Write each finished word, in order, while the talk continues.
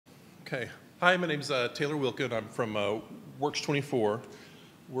Okay. Hi, my name's Taylor Wilken. I'm from Works24.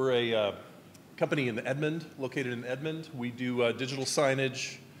 We're a company in Edmond, located in Edmond. We do digital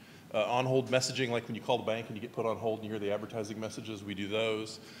signage, on-hold messaging, like when you call the bank and you get put on hold and you hear the advertising messages, we do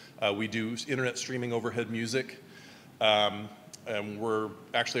those. We do internet streaming overhead music. And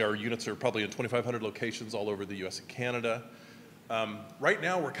our units are probably in 2,500 locations all over the US and Canada. Right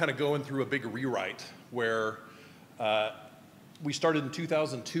now, we're kind of going through a big rewrite where we started in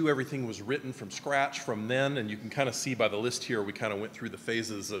 2002, everything was written from scratch from then, and you can kind of see by the list here, we kind of went through the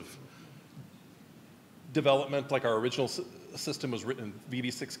phases of development. Like our original system was written in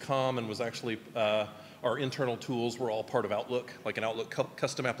VB6.com and was actually, our internal tools were all part of Outlook, like an Outlook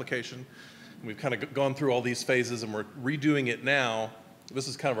custom application. And we've kind of gone through all these phases and we're redoing it now. This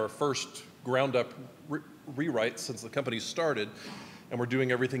is kind of our first ground up rewrite since the company started, and we're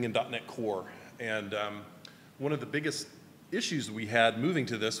doing everything in .NET Core. And one of the biggest issues we had moving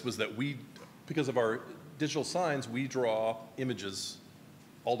to this was that because of our digital signs, we draw images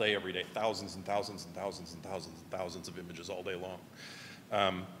all day, every day, thousands and thousands and thousands and thousands and thousands of images all day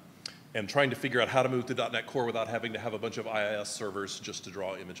long. And trying to figure out how to move to .NET Core without having to have a bunch of IIS servers just to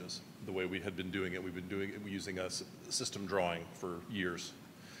draw images. The way we had been doing it, we've been doing it using SystemDrawing for years.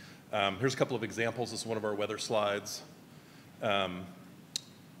 Here's a couple of examples. This is one of our weather slides.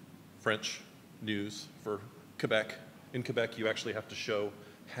 French news for Quebec. In Quebec, you actually have to show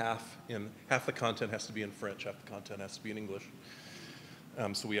half the content has to be in French, half the content has to be in English.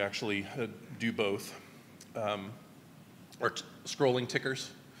 So we actually do both. Our scrolling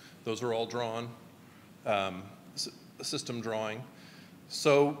tickers, those are all drawn. SystemDrawing.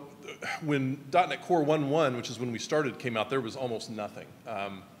 So when .NET Core 1.1, which is when we started, came out, there was almost nothing.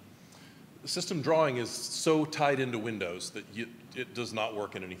 SystemDrawing is so tied into Windows that it does not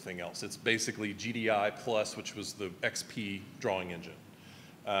work in anything else. It's basically GDI plus, which was the XP drawing engine.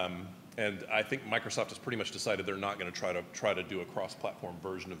 And I think Microsoft has pretty much decided they're not going to try to do a cross-platform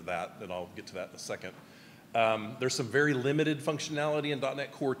version of that, and I'll get to that in a second. There's some very limited functionality in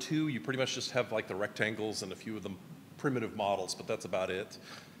 .NET Core 2. You pretty much just have like the rectangles and a few of the primitive models, but that's about it.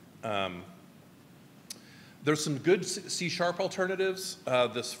 There's some good C# alternatives.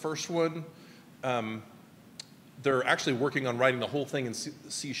 This first one, they're actually working on writing the whole thing in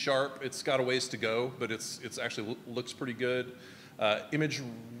C#. It's got a ways to go, but it's actually looks pretty good. Image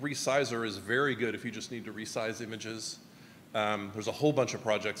resizer is very good if you just need to resize images. There's a whole bunch of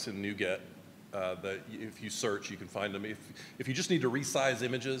projects in NuGet that if you search, you can find them. If you just need to resize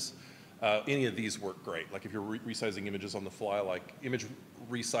images, any of these work great. Like if you're resizing images on the fly, like Image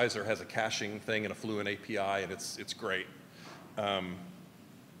Resizer has a caching thing and a Fluent API, and it's great.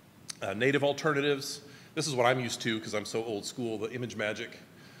 Native alternatives. This is what I'm used to because I'm so old school. The ImageMagick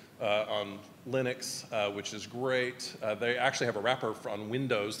on Linux, which is great. They actually have a wrapper on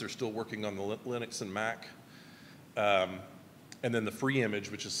Windows. They're still working on the Linux and Mac. And then the free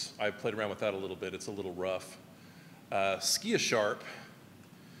image, which is, I played around with that a little bit. It's a little rough. SkiaSharp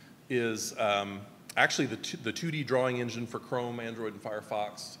is actually the 2D drawing engine for Chrome, Android, and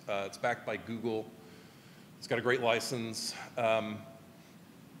Firefox. It's backed by Google. It's got a great license. And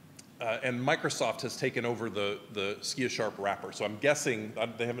Microsoft has taken over the SkiaSharp wrapper. So I'm guessing,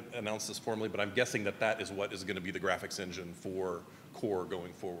 they haven't announced this formally, but I'm guessing that is what is going to be the graphics engine for Core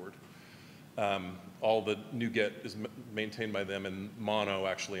going forward. All the NuGet is maintained by them, and Mono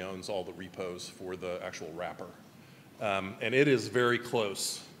actually owns all the repos for the actual wrapper. And it is very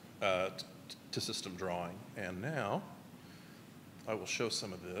close to SystemDrawing. And now, I will show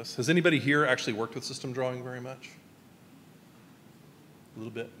some of this. Has anybody here actually worked with SystemDrawing very much? A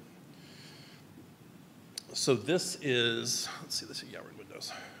little bit? So this is, let's see this, yeah, we're in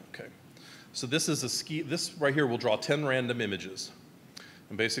Windows. Okay. So this is this right here will draw 10 random images.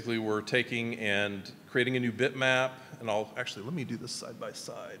 And basically we're taking and creating a new bitmap, and actually, let me do this side by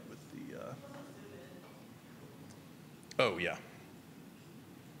side with the, oh yeah.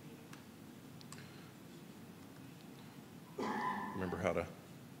 Remember how to,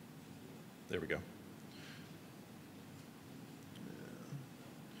 there we go.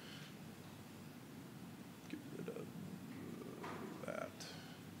 Get rid of that.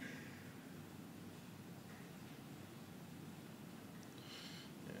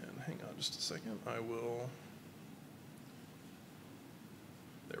 And hang on just a second, I will,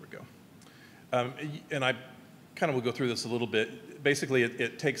 there we go. And I kind of will go through this a little bit. Basically,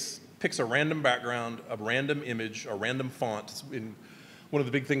 it picks a random background, a random image, a random font. One of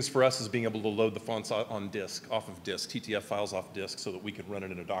the big things for us is being able to load the fonts on disk, off of disk, TTF files off disk, so that we can run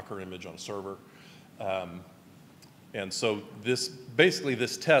it in a Docker image on a server. And so basically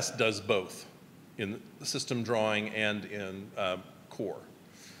this test does both in SystemDrawing and in Core.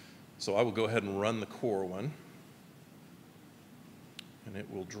 So I will go ahead and run the core one. And it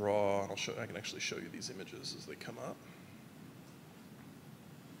will draw, I can actually show you these images as they come up.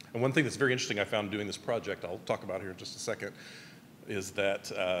 And one thing that's very interesting I found doing this project, I'll talk about here in just a second, is that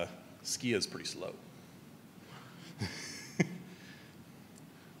Skia is pretty slow.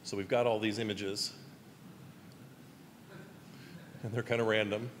 So we've got all these images, and they're kind of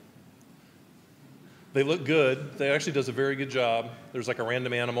random. They look good. They actually does a very good job. There's like a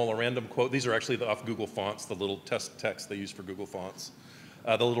random animal, a random quote. These are actually off Google Fonts, the little test text they use for Google Fonts.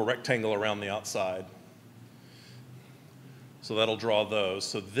 The little rectangle around the outside. So that'll draw those.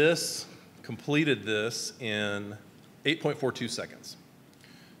 So this completed this in 8.42 seconds.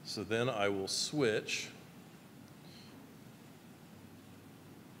 So then I will switch.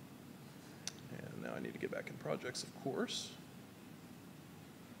 And now I need to get back in projects, of course.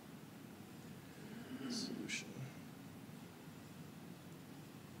 Solution.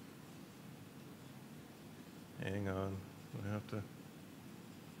 Hang on, I have to.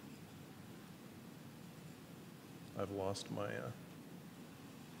 I've lost my,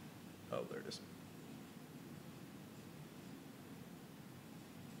 oh, there it is.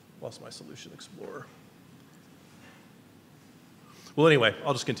 Lost my Solution Explorer. Well, anyway,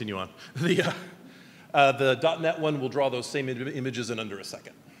 I'll just continue on. The .NET one will draw those same images in under a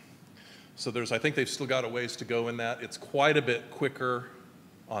second. So I think they've still got a ways to go in that. It's quite a bit quicker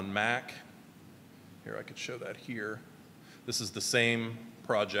on Mac. Here, I could show that here. This is the same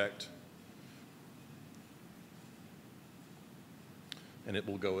project. And it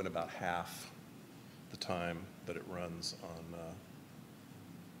will go in about half the time that it runs on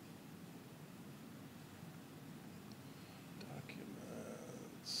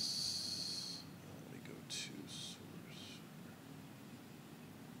documents. Let me go to source.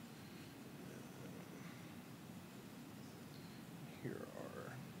 Here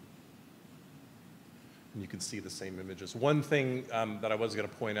are, and you can see the same images. One thing that I was going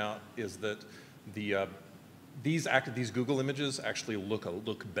to point out is that these Google images actually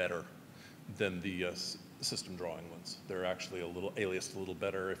look better than the SystemDrawing ones. They're actually aliased a little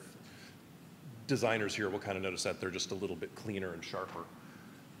better. If designers here will kind of notice that they're just a little bit cleaner and sharper.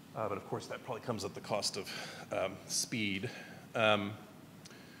 But of course, that probably comes at the cost of speed.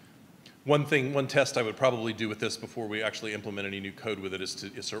 One test I would probably do with this before we actually implement any new code with it is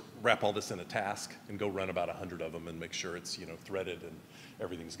to wrap all this in a task and go run about 100 of them and make sure it's threaded and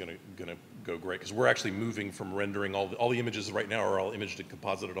everything's gonna go great. Because we're actually moving from rendering all the images right now are all imaged and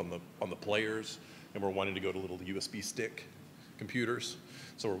composited on the players, and we're wanting to go to little USB stick computers.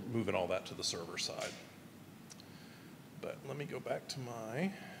 So we're moving all that to the server side. But let me go back to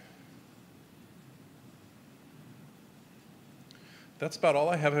my. That's about all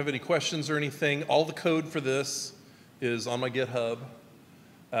I have. Have any questions or anything? All the code for this is on my GitHub.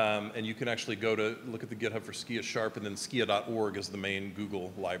 And you can actually go to look at the GitHub for SkiaSharp, and then skia.org is the main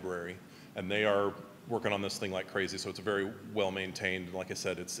Google library. And they are working on this thing like crazy, so it's very well maintained. And like I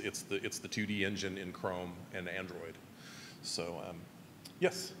said, it's the 2D engine in Chrome and Android. So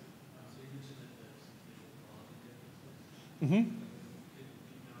yes. Mm-hmm.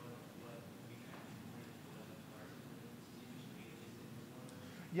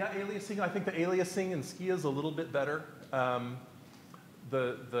 Yeah, aliasing. I think the aliasing in Skia is a little bit better.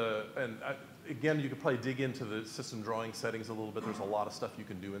 Again, you could probably dig into the SystemDrawing settings a little bit. There's a lot of stuff you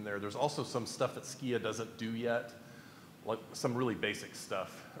can do in there. There's also some stuff that Skia doesn't do yet, like some really basic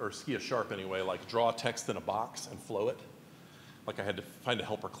stuff, or SkiaSharp anyway, like draw text in a box and flow it. Like I had to find a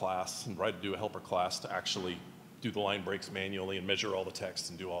helper class and try to do a helper class to actually do the line breaks manually and measure all the text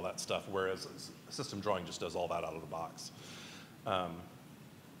and do all that stuff, whereas SystemDrawing just does all that out of the box. That's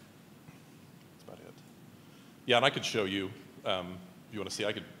about it. Yeah, and I could show you, if you want to see,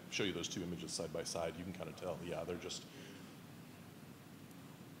 I could show you those two images side by side. You can kind of tell, yeah, they're just.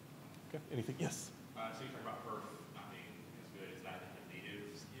 Okay, anything? Yes? So you're talking about Perf not being as good. Is that in the native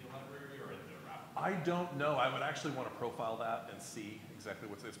Skia library or in the wrap? I don't know. I would actually want to profile that and see exactly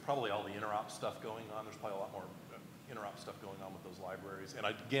what's. It's probably all the interop stuff going on. There's probably a lot more interop stuff going on with those libraries. And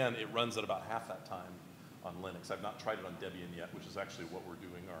again, it runs at about half that time on Linux. I've not tried it on Debian yet, which is actually what we're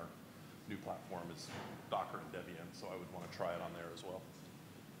doing. Our new platform is Docker and Debian, so I would want to try it on there as well.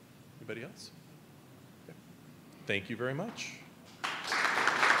 Anybody else? Okay. Thank you very much.